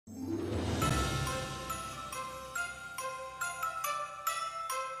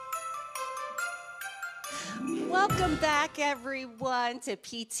Welcome back, everyone, to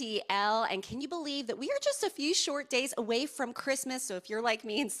PTL. And can you believe that we are just a few short days away from Christmas? So if you're like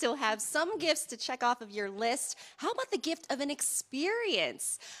me and still have some gifts to check off of your list, how about the gift of an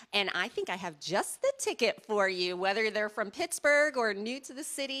experience? And I think I have just the ticket for you, whether they're from Pittsburgh or new to the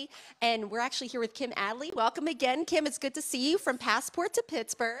city. And we're actually here with Kim Adley. Welcome again, Kim. It's good to see you from Passport to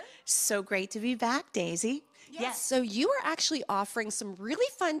Pittsburgh. So great to be back, Daisy. Yes. So you are actually offering some really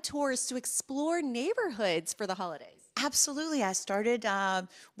fun tours to explore neighborhoods for the holidays. Absolutely. I started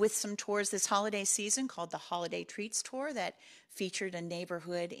with some tours this holiday season called the Holiday Treats Tour that featured a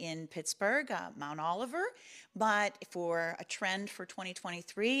neighborhood in Pittsburgh, Mount Oliver. But for a trend for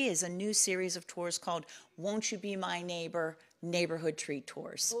 2023 is a new series of tours called Won't You Be My Neighbor? Neighborhood Treat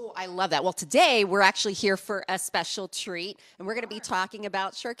Tours. Oh, I love that. Well, today we're actually here for a special treat, and we're going to be talking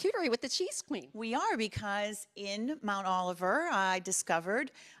about charcuterie with the Cheese Queen. We are, because in Mount Oliver, I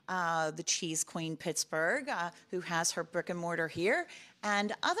discovered the Cheese Queen Pittsburgh, who has her brick and mortar here,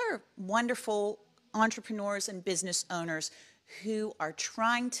 and other wonderful entrepreneurs and business owners who are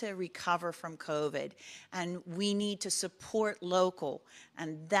trying to recover from COVID, and we need to support local.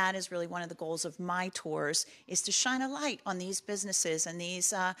 And that is really one of the goals of my tours, is to shine a light on these businesses and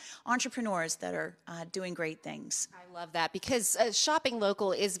these entrepreneurs that are doing great things. I love that, because shopping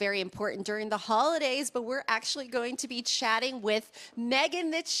local is very important during the holidays, but we're actually going to be chatting with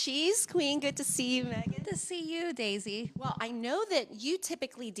Megan, the Cheese Queen. Good to see you, Megan. Good to see you, Daisy. Well, I know that you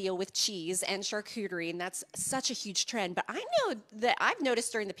typically deal with cheese and charcuterie, and that's such a huge trend, but I know that I've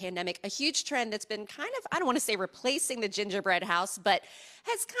noticed during the pandemic a huge trend that's been kind of, I don't want to say replacing the gingerbread house, but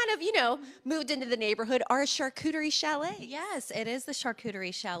has kind of, moved into the neighborhood, are charcuterie chalets. Yes, it is the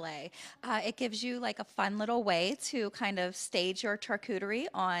charcuterie chalet. It gives you like a fun little way to kind of stage your charcuterie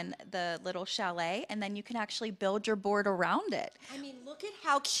on the little chalet, and then you can actually build your board around it. I mean, look at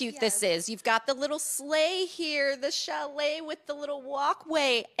how cute this is. You've got the little sleigh here, the chalet with the little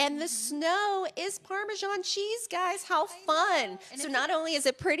walkway, and the snow is Parmesan cheese, guys. How fun. So not only is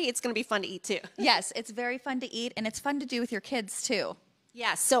it pretty, it's going to be fun to eat too. Yes, it's very fun to eat, and it's fun to do with your kids too.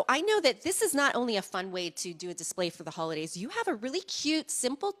 Yeah, so I know that this is not only a fun way to do a display for the holidays. You have a really cute,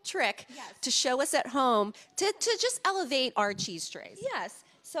 simple trick to show us at home to just elevate our cheese trays. Yes.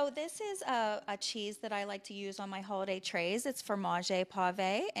 So this is a cheese that I like to use on my holiday trays. It's fromage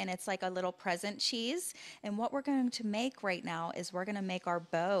pave, and it's like a little present cheese. And what we're going to make right now is we're going to make our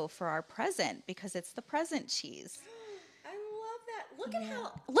bow for our present, because it's the present cheese. Look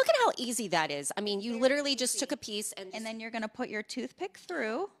at how easy that is. I mean, you literally just took a piece and then you're going to put your toothpick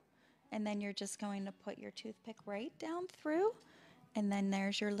through, and then you're just going to put your toothpick right down through, and then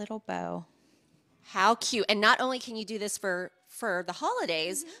there's your little bow. How cute. And not only can you do this for the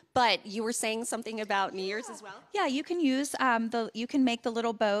holidays, but you were saying something about New Year's as well? Yeah, you can use you can make the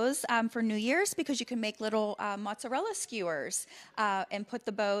little bows for New Year's, because you can make little mozzarella skewers and put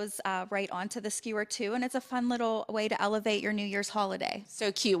the bows right onto the skewer too, and it's a fun little way to elevate your New Year's holiday.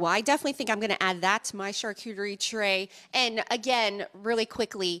 So cute. Well, I definitely think I'm going to add that to my charcuterie tray. And again, really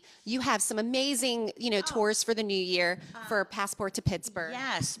quickly, you have some amazing, tours for the new year for Passport to Pittsburgh.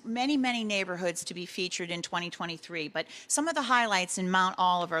 Yes, many, many neighborhoods to be featured in 2023, but some of the highlights in Mount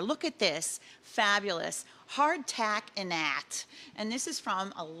Oliver. Look at this, fabulous hardtack inat. And this is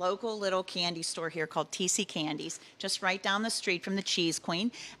from a local little candy store here called TC Candies, just right down the street from the Cheese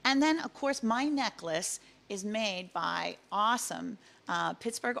Queen. And then, of course, my necklace is made by awesome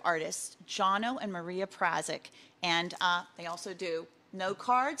Pittsburgh artists, Jono and Maria Prazik. And they also do note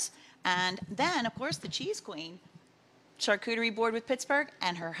cards. And then, of course, the Cheese Queen charcuterie board with Pittsburgh,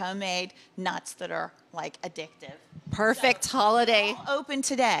 and her homemade nuts that are like addictive. Perfect holiday. All open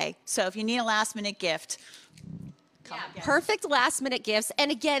today. So if you need a last minute gift, perfect last minute gifts.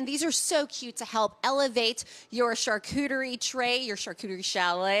 And again, these are so cute to help elevate your charcuterie tray, your charcuterie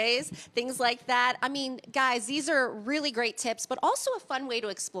chalets, things like that. I mean, guys, these are really great tips, but also a fun way to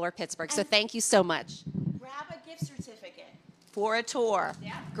explore Pittsburgh. So thank you so much. Grab a gift certificate for a tour.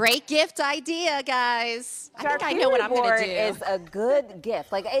 Yeah. Great gift idea, guys. I think I know what I'm going to do. Is a good gift.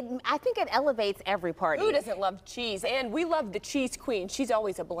 I think it elevates every party. Who doesn't love cheese? And we love the Cheese Queen. She's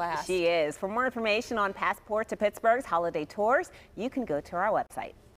always a blast. She is. For more information on Passport to Pittsburgh's holiday tours, you can go to our website.